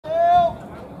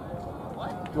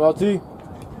Well, T.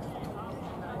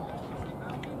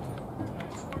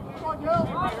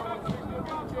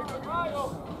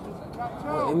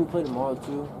 And we play tomorrow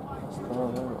too.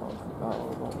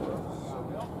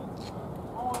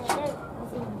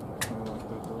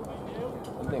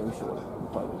 I think we should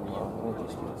probably tomorrow.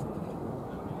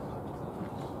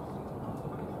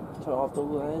 Turn off the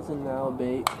lights and now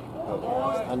bait. I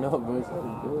know, bro. It's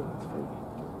not good.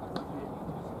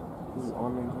 This is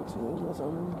on me too. What's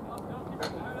on me?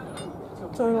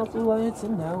 Turn off the lights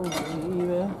and now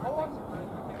baby.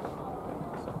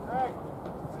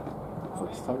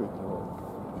 What's Tucker doing?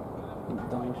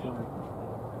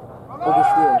 Over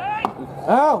still.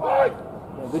 Ow!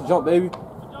 Yeah, good jump, baby.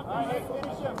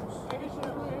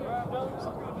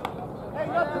 Hey,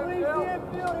 nothing leaves the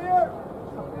infield here.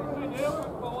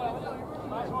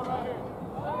 Nice one right here.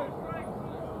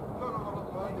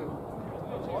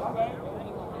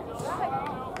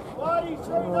 Buddy,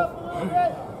 straighten up a little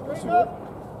bit. Straighten up.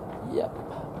 Yep.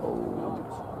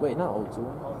 Oh. Wait, not old two.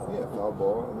 Yeah, foul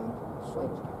ball and then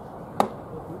strike.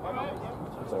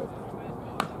 Sorry.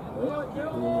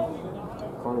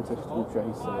 Connor texted the group chat.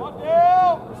 He said,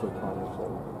 that's what Connor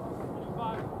said.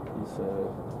 He said,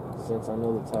 since I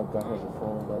know the top guy has a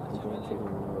phone, let the game changer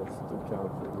know it's still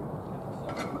counting for you.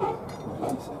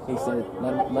 He said,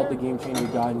 let the game changer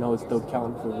guy know it's still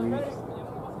counting for you.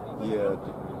 Yeah.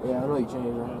 Yeah, I know you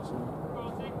changed that. So.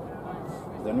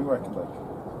 Is there anywhere I can like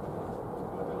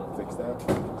fix that?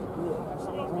 Yeah.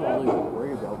 I'm not really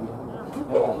worried about it.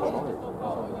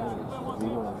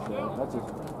 That's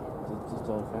just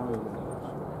all family.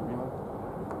 You know?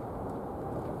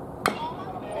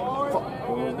 Fuck.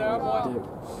 That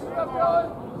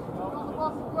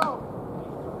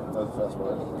was the fast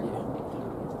one. Yeah.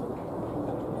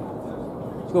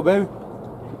 Let's go, baby.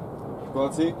 Go on,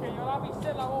 T.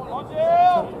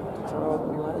 Turn off the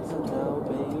lights and now,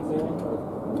 baby.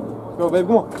 Go, baby.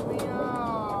 Come on.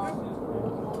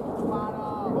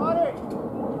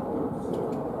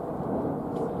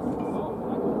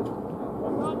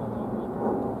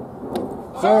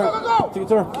 Sir, take a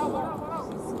turn. Hands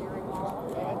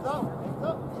up.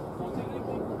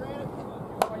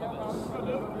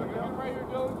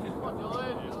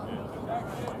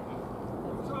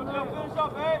 Finish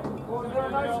up, man.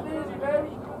 Nice and easy,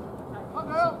 baby.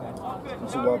 You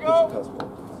should walk pitch test ball.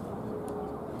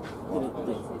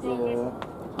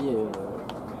 Yeah.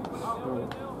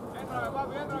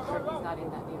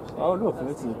 Oh no,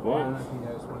 this is boring.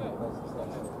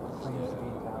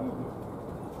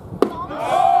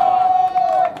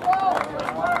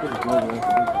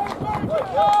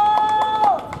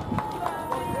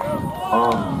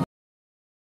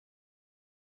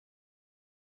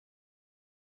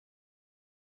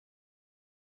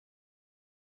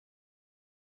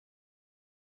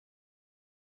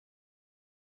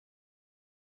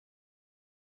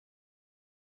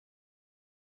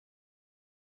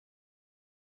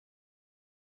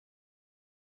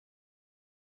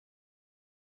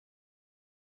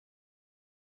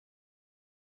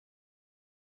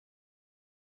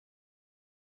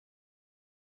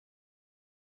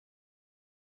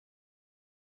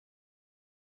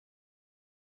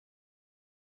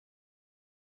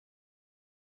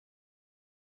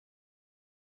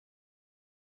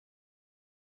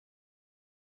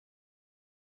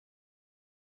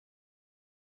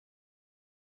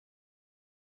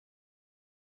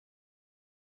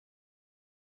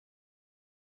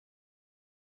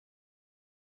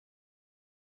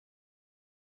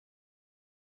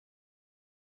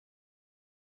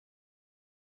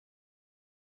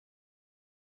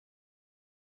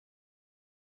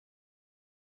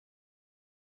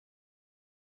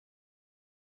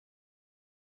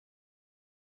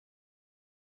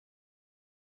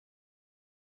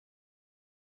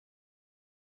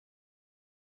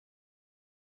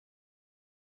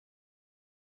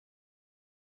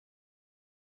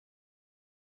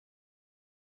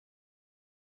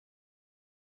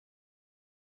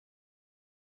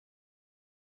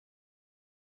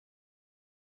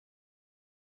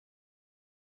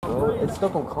 It's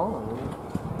stuck on calm.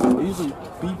 They usually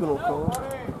beeping on calm.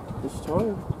 It's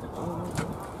hard.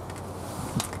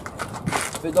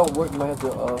 If it don't work, you might have to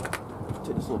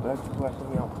take this little back thing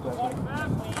out.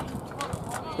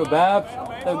 Go, Babs.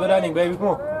 Have a good inning, baby. Come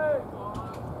on.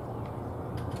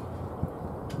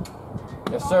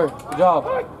 Yes, sir. Good job.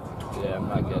 Yeah, I'm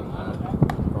not getting that.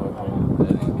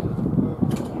 Okay.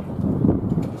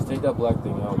 Just take that black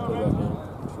thing out. Put that in.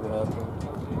 See what happens.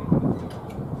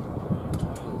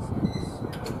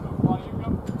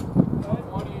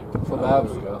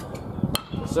 Babs.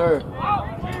 Yes, sir.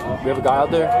 We have a guy out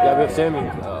there? Yeah, we have Sammy.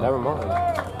 Never mind.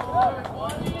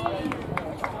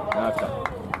 No,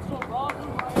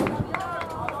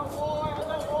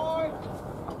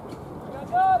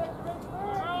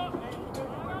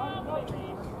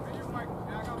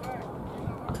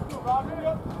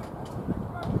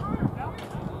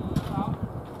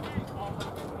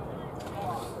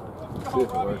 See if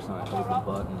it works when I hold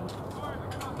the button.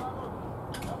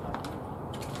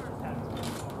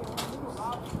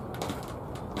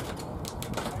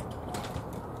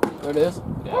 There it is.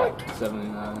 Yeah,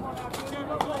 79.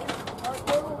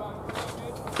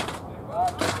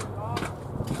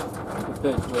 Good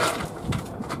pitch, bro.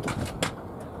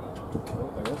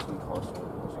 Oh, I guess we cost it.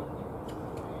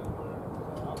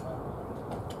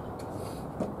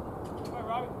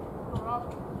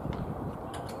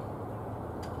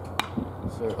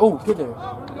 Sir. Oh, get there.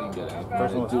 I didn't get any.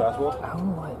 First one was fastball? I don't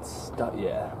know why it's stuck.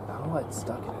 Yeah, I don't know why it's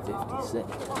stuck at 56.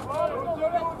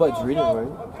 But it's reading, right?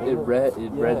 It read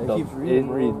the. keeps reading, Didn't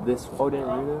bro. read this Oh, one. didn't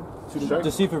read it? Two strikes?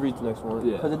 Just see if it reads the next one.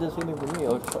 Yeah. Because it didn't say anything for me. I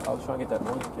was trying to get that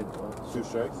one kid one. 2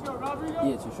 strikes?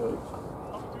 Yeah, 2 strikes.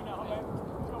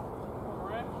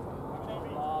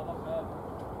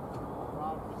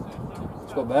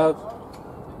 Let's go, Babs.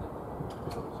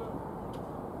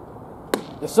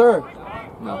 Yes, sir.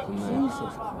 Nothing there. Jesus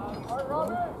Christ, bro.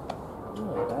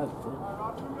 Yeah, Babs, dude.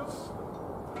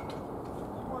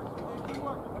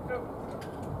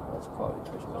 That's probably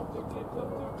pushing out big like that.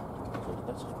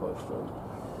 That's just probably straight.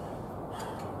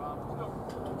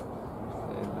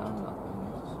 Okay, now nothing.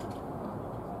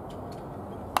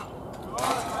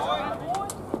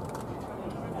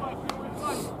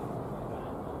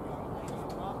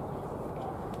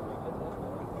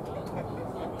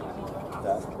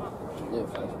 Yeah,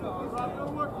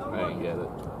 fast. I didn't get it.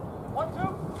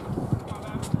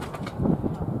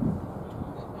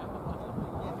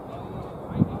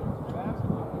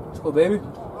 Let's go, baby.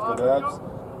 Go Babs.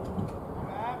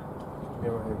 Yeah,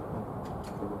 right here.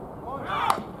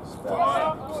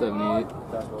 Fast. 78.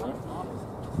 Fastball, right?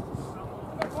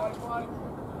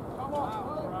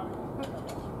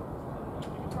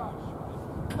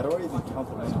 How do I even count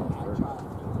the man on first?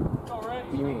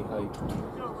 What do you mean? Like,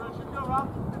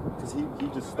 Because he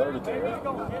just started there, right?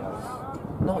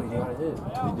 no, he got a hit.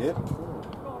 He did?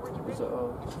 It's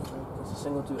a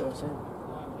single to Sam.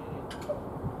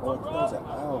 Oh, close it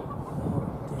out. Oh,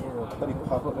 damn. I thought he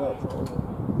popped it up.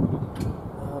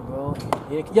 Nah, bro.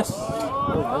 Yeah, yes.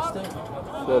 Oh, nice thing.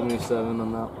 77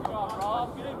 on that.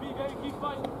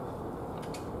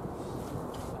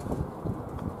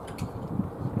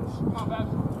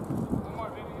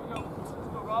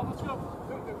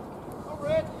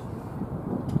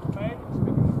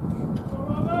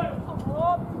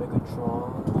 Make a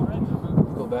draw.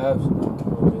 Go, Babs.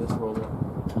 Okay, let's roll it.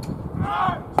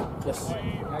 Yes.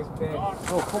 Nice pitch.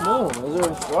 Oh, come on. Is there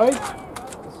a strike?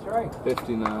 Strike.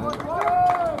 59. I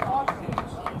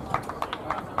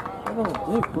don't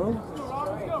think, bro.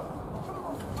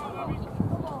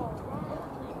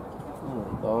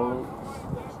 Oh,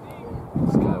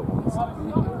 This guy wants to be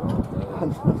here all day.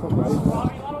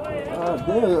 God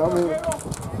damn, I mean.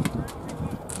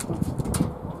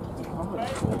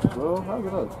 Bro, how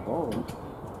did I fall?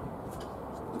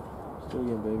 Still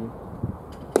again, baby.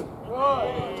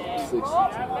 60.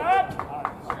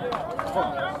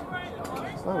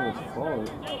 It's not even his fault.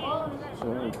 So I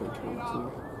only put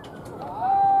 22.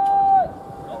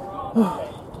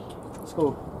 Let's go.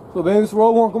 Let's go, baby. Let's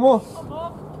roll one. Come on.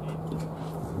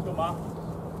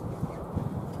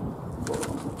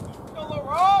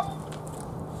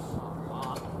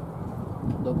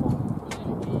 Look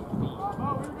on.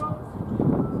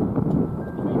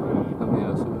 How many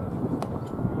else? 0?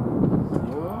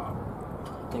 I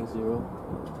think 0.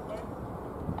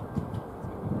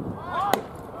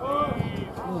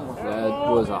 That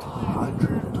was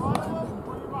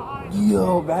 111.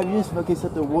 Yo, Babby just fucking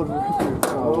set the world record,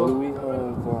 bro. What do we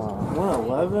have?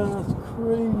 111? That's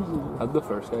crazy. How'd the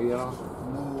first guy get on?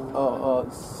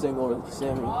 Single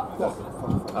Sammy.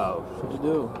 Oh, What'd you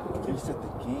do? He set the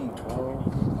game, bro.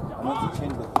 I meant to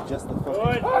change just the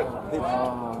fucking pitch.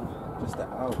 Just the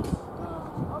outs.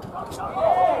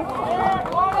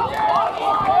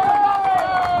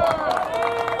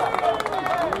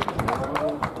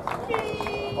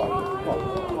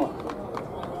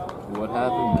 what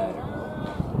happened there?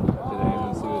 Did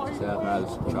anyone see what just happened? I was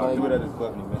He trying do to it at his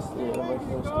glove and he missed Yeah, it. that makes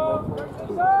no sense.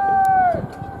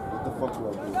 What the fuck do I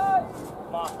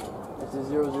It's a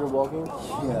 0-0 ball game? do?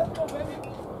 Yeah.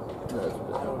 I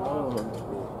don't know.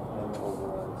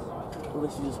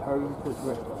 Unless you just hurry and put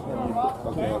right.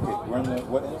 Okay. We're in the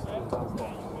what inning?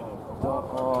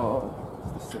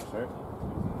 It's the 6, right?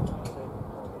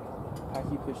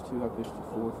 Packy pitched 2, I pitched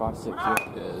 4, 5, 6. Yeah.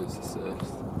 Yeah, it's the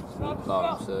 6th.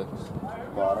 Bottom 6.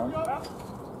 Bottom.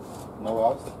 No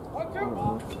outs.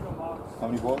 Mm-hmm. How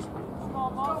many balls? Shit.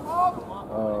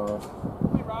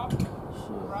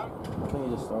 I think he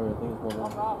just started. I think it's 1.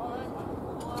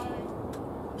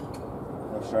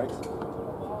 No strikes.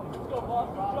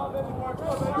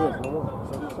 Yes, no more.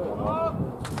 There's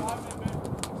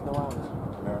no hours.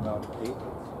 Marymount 8.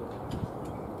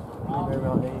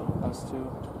 Marymount 8, us 2.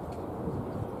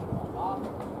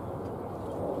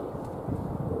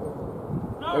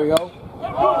 There we go.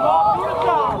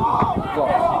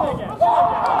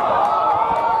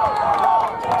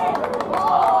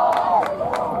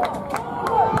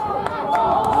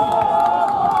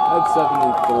 I had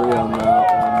 73 on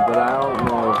that one, but I don't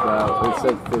know if that, it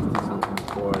said 50 something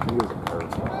before. I think it was a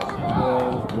curveball.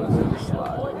 Yeah. It was in the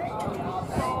slide.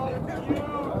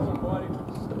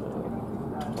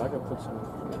 I could put some.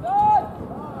 And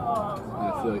I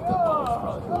feel like that ball was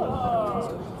probably a little higher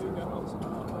than 72 miles an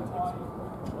hour.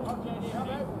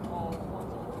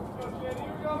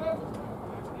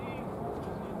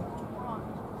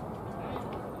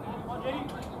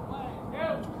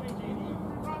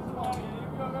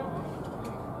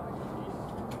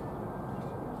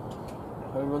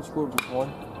 Everyone scored with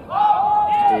 1.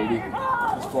 80.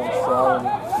 This ball's solid.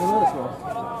 Look at this one.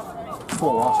 Come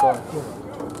on, lost star.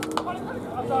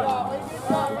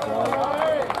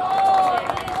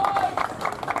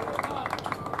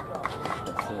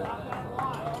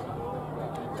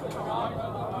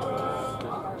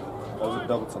 That was a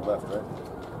double to left, right?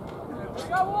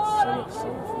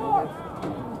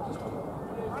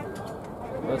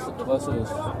 Unless it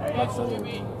is left center.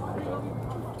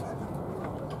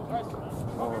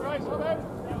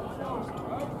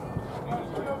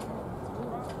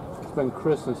 It's been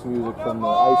Christmas music from the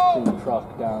ice cream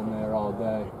truck down there all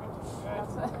day.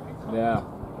 Yeah.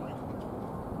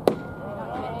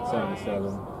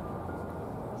 77.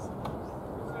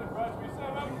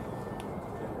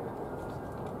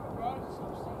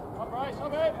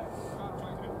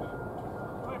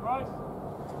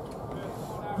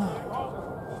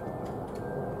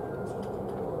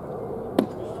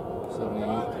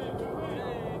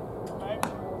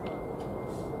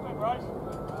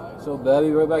 So, Babby,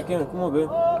 right back in. Come on, baby.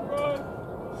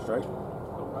 Strike.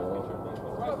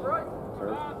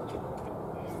 Curve.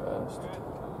 Fast.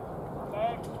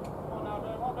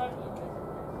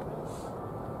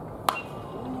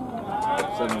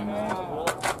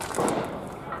 79.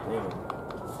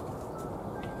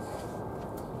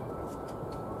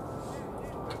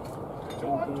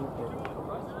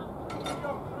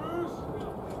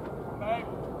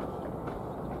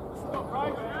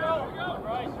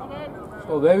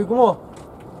 Oh, baby, come on.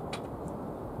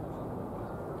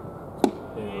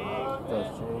 Yeah,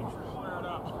 that's changed.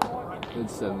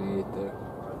 It's 78 there.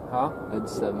 Huh?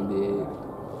 It's 78.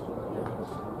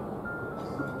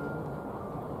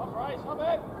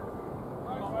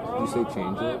 Did you say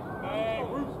change it?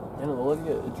 Yeah, look at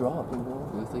it drop, you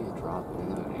know. I think it dropped it in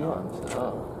the Yeah. arms.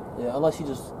 Yeah, unless you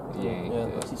just. Yanked Yeah, it.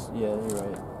 unless you, yeah, you're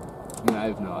right. I mean, I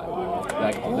have no idea.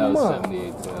 That was my.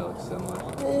 78 too. That looks similar.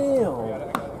 Damn.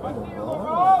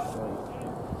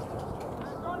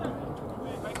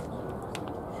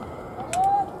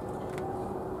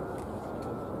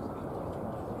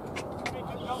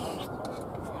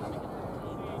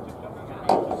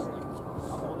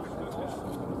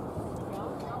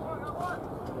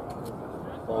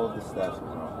 All of the stats are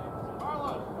wrong.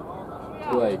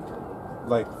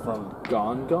 Like from,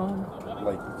 Gone?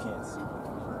 like you can't see.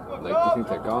 Like, you think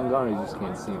they're gone, or you just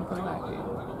can't see them playing that game?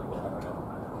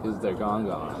 Because they're gone.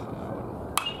 It's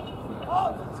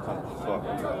kind of fucked.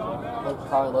 Like,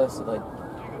 how less, like.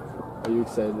 Are you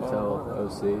excited to tell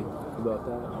OC about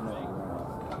that?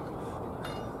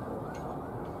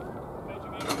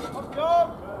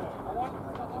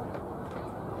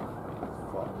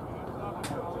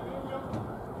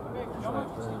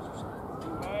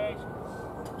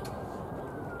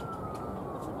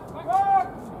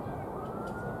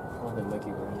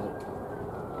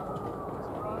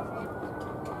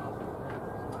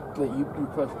 But you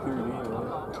press period,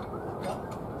 right?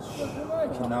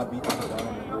 Cannot be undone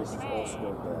and races all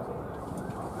scored back.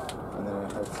 And then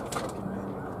it hurts the fucking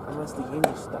menu. Unless the game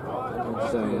just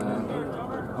stopped. So, yeah.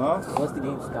 Huh? Unless the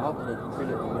game stopped and it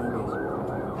created a new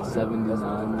game. 79 That's the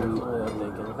only I'm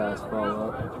thinking. fast ball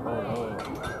up. Oh, no.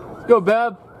 Let's go,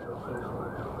 Bab!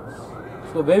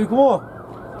 Let's go, baby, come on!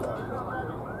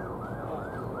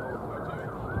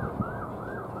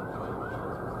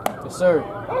 Yes, sir.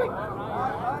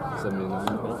 79.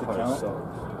 What's the count?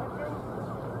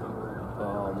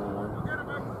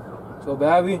 Let's go,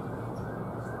 Babby.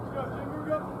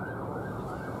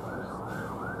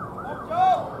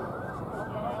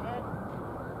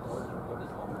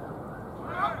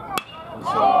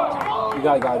 You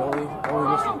got a guy, don't we?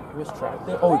 Oh, he missed track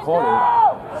there. Oh, he caught it.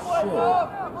 Shit.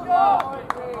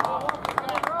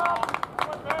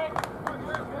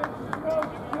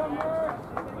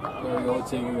 Yeah, There we go,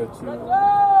 team. We got 2.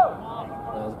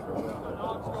 That's correct.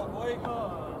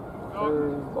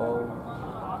 Curveball.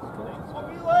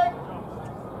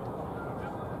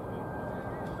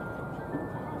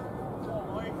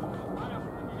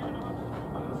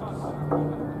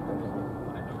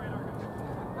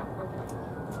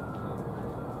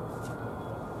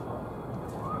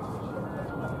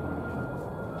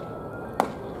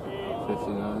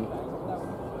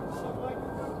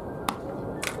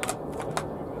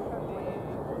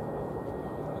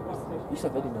 You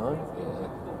said 59? Yeah.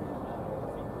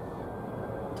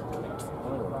 I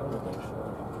don't know what that shot.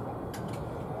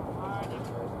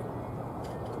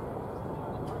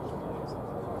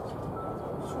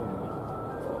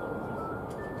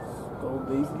 Go,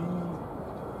 baby.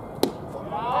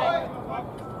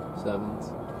 7s.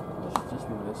 Should just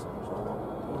be missing so long.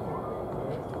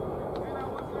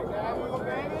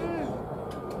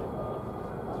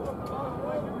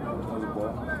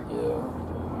 Yeah.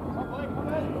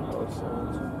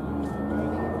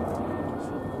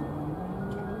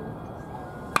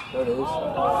 There it is.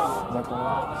 Back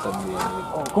on. 78.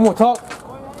 Oh, come on, talk.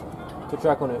 Good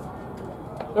track on it.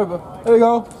 There we go. There we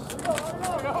go.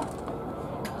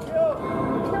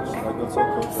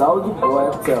 Soldier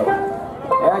boy, tell.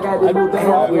 Hey, I got this new thing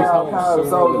out here called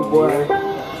Soldier boy.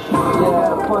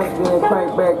 Yeah, punch then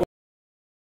crank back.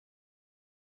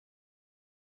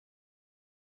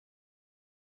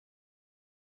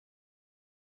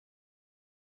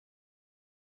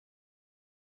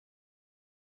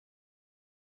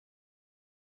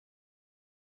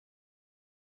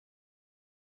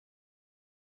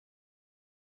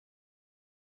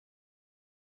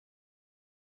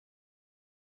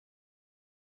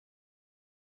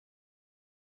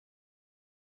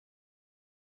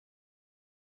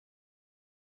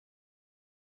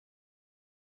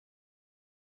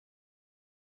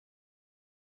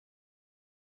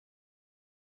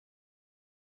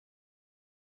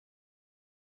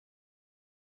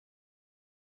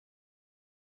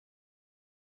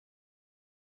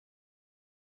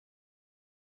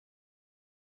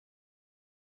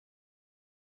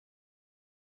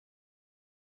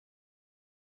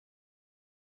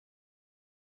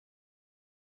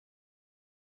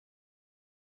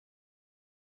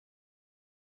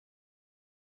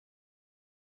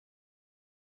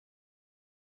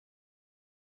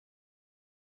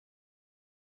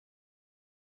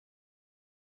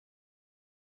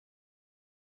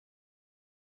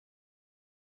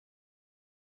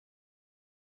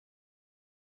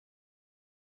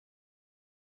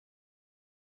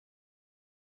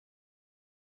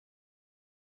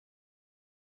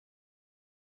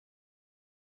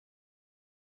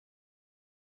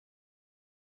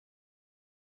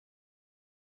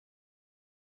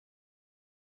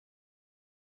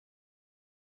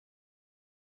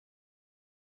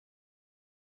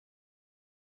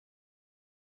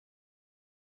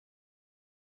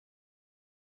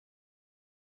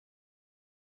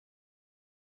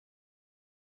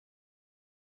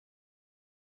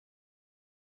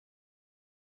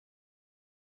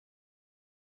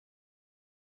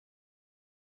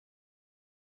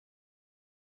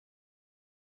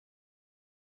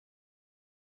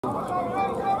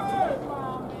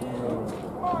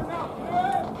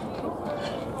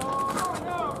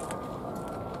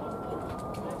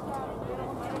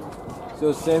 So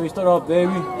Sammy, start off,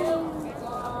 baby. There you go.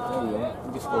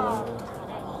 You can score right there.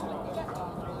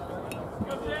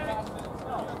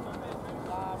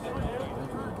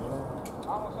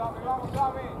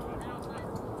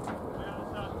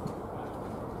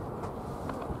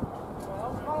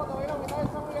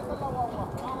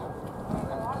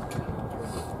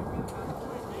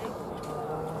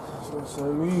 So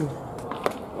Sammy.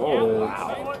 Oh, wow.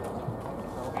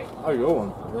 How you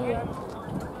going? Yeah.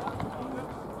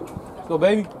 Let's go,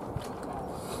 baby.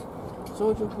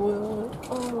 Soldier boy.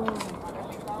 Oh.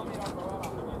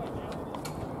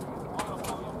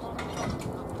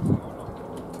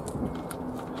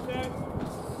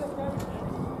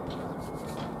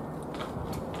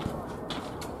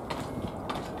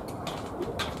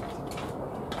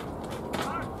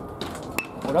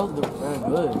 Oh, that was very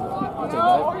good. I'll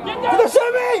take that. Get the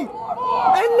shimmy!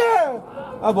 In there!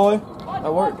 Ah, boy.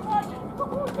 That worked.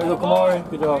 There you go, Kamari.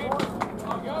 Good job.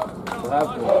 We'll have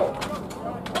to.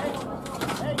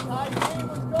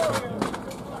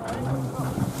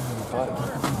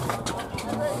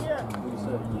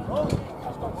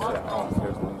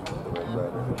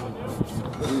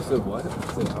 You said what? Just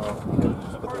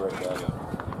put the right guy.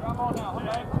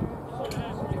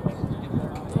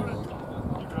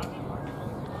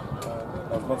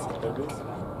 What's the third base?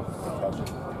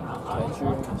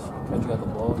 Catcher. Catcher got the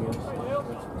ball, yes.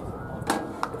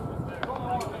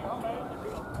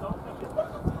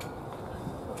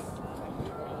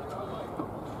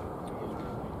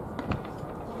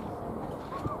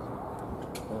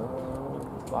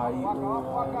 Man.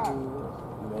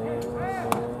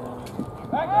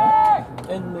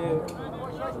 In there.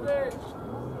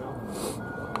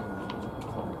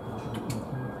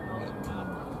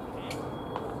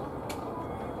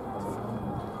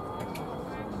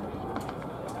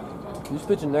 You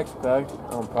switch next back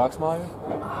on Proxmire?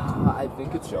 I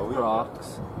think it's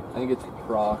Prox. I think it's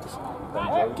Prox.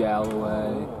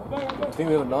 Galloway. I think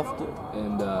we have enough to.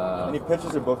 And Any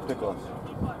pitches or both pickoffs?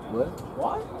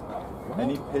 what?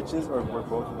 Any pitches or were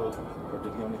both of those, or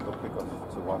did he only throw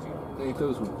pickoffs to watch them? I think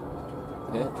those were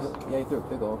Yeah, he threw a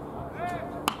pick off.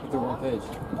 He threw one pitch.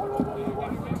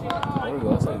 There we go.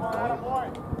 That's how you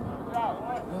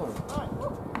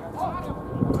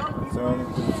So only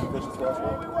two pitches to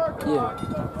watch?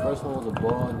 Yeah. First one was a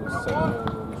ball, and the second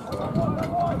one was a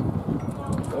strike.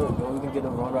 There we go. We can get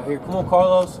him run right here. Come on,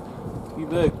 Carlos. Be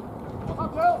big.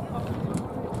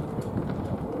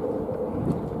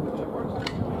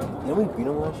 Didn't we beat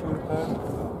him last year, Pat?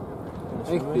 I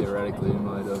think theoretically you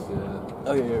might have, yeah.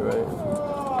 Oh, yeah, you're right.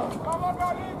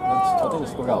 I think the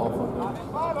score got off on him.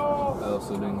 I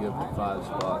also didn't get the 5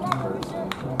 spot in person.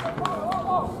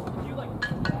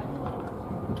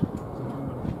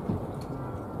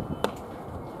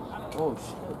 Oh,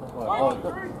 shit.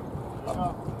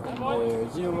 Oh, there,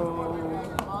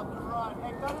 0.